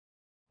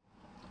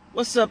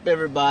What's up,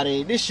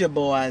 everybody? This your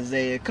boy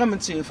Isaiah coming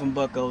to you from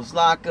Bucs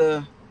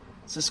Locker.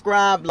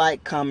 Subscribe,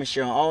 like, comment,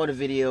 share on all the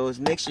videos.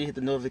 Make sure you hit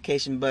the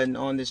notification button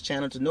on this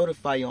channel to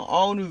notify you on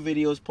all new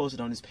videos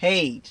posted on this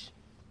page.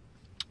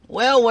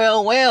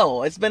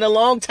 Well, it's been a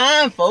long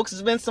time, folks.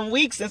 It's been some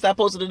weeks since I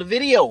posted a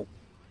video.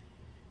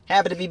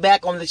 Happy to be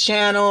back on the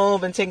channel.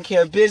 Been taking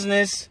care of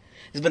business.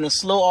 It's been a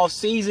slow off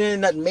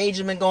season. Nothing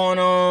major been going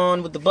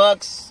on with the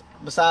Bucs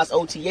besides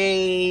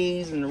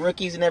OTAs and the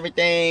rookies and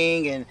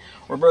everything, and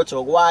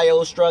Roberto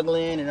Aguayo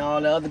struggling and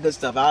all the other good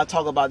stuff. I'll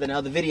talk about that in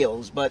other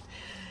videos. But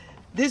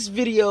this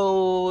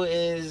video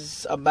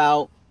is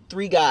about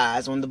 3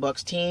 guys on the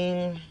Bucs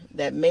team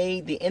that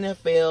made the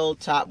NFL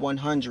Top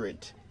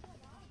 100.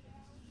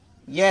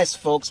 Yes,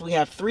 folks, we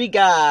have 3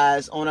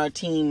 guys on our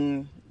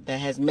team that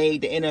has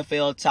made the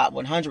NFL Top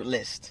 100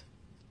 list.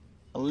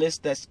 A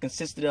list that's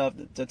consisted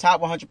of the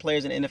top 100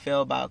 players in the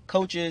NFL by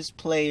coaches,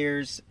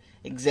 players,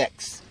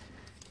 execs.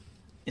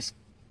 It's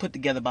put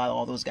together by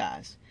all those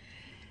guys.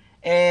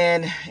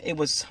 And it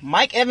was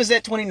Mike Evans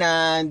at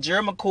 29,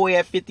 Gerald McCoy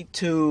at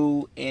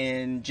 52,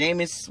 and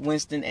Jameis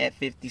Winston at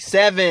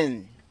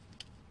 57.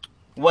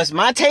 What's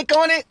my take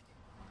on it?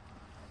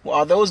 Well,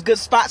 are those good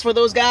spots for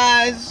those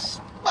guys?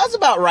 Well, that's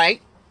about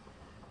right.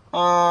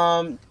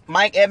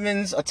 Mike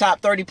Evans, a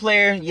top 30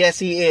 player? Yes,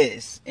 he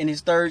is. In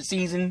his 3rd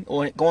season,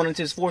 or going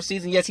into his 4th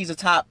season, yes, he's a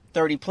top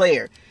 30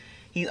 player.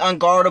 He's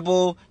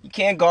unguardable. You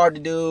can't guard the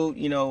dude,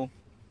 you know.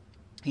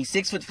 He's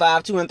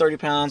 6'5", 230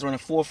 pounds, running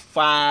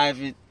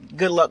 4.5.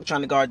 Good luck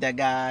trying to guard that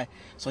guy.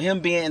 So him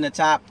being in the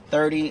top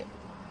 30,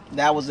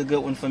 that was a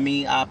good one for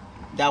me. I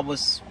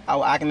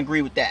can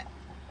agree with that.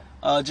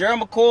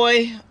 Gerald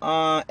McCoy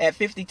at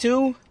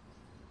 52.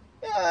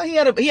 He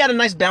had a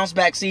nice bounce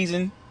back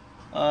season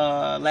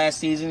last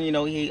season. You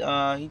know,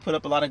 he put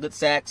up a lot of good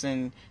sacks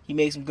and he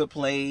made some good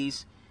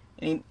plays.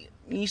 And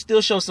he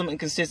still shows some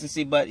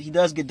inconsistency, but he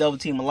does get double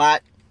teamed a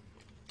lot.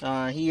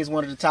 He is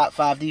one of the top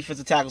 5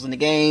 defensive tackles in the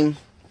game.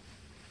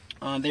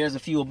 There's a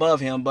few above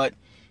him, but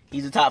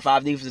he's a top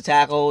 5 defensive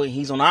tackle, and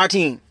he's on our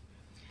team.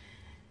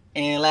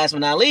 And last but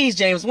not least,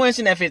 Jameis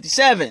Winston at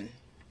 57.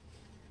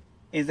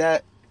 Is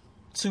that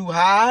too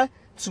high,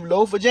 too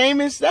low for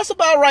Jameis? That's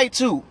about right,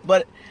 too.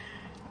 But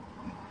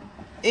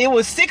it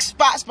was 6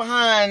 spots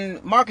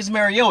behind Marcus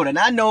Mariota. And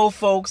I know,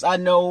 folks, we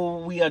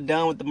are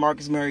done with the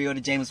Marcus Mariota,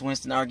 Jameis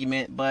Winston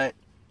argument, but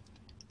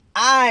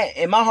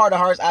in my heart of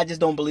hearts, I just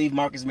don't believe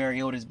Marcus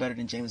Mariota is better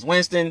than Jameis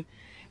Winston.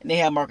 And they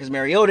had Marcus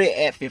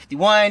Mariota at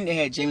 51. They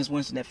had Jameis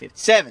Winston at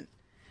 57.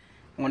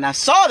 When I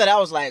saw that, I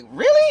was like,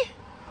 really?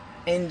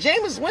 And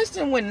Jameis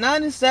Winston went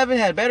 9-7,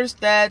 had better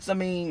stats. I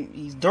mean,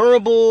 he's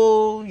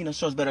durable,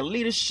 shows better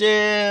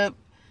leadership.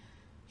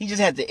 He just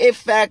had the it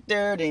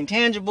factor, the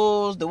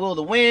intangibles, the will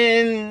to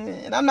win.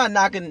 And I'm not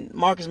knocking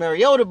Marcus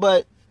Mariota,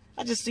 but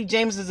I just see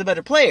Jameis as a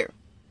better player.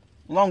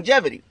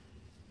 Longevity.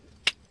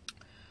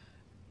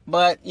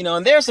 But,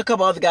 and there's a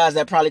couple other guys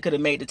that probably could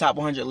have made the top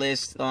 100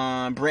 list.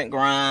 Brent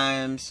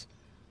Grimes,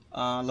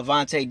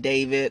 Levante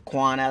David,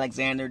 Quan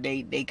Alexander.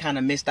 They kind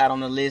of missed out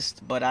on the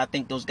list, but I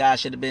think those guys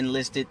should have been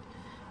listed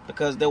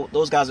because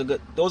those guys are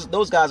good.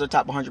 Those guys are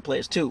top 100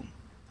 players too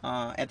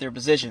at their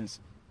positions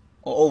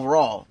or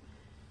overall.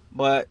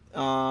 But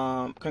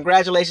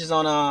congratulations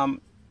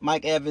on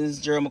Mike Evans,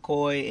 Gerald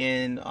McCoy,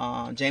 and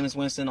Jameis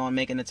Winston on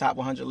making the top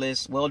 100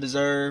 list. Well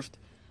deserved.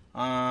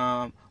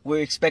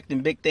 We're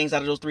expecting big things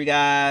out of those 3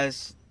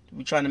 guys.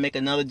 We're trying to make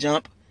another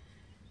jump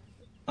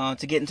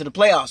to get into the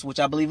playoffs, which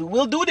I believe we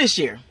will do this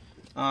year.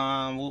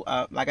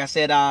 Like I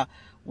said,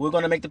 we're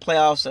going to make the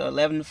playoffs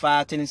 11-5,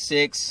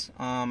 10-6.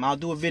 I'll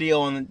do a video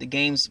on the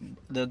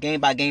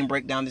game-by-game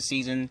breakdown this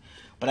season.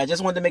 But I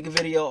just wanted to make a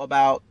video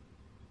about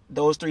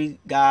those 3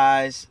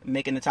 guys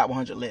making the top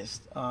 100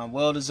 list.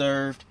 Well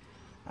deserved.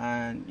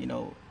 And,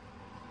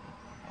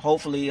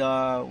 hopefully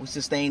we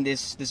sustain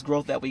this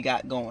growth that we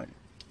got going.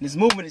 This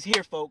movement is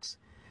here, folks.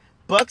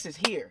 Bucs is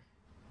here.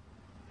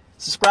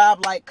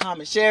 Subscribe, like,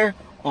 comment, share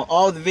on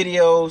all the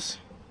videos.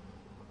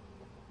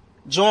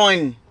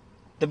 Join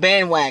the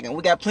bandwagon.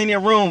 We got plenty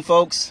of room,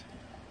 folks.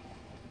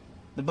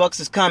 The Bucs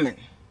is coming.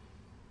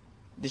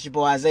 This your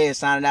boy Isaiah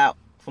signing out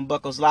from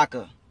Bucs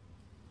Locker.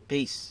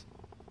 Peace.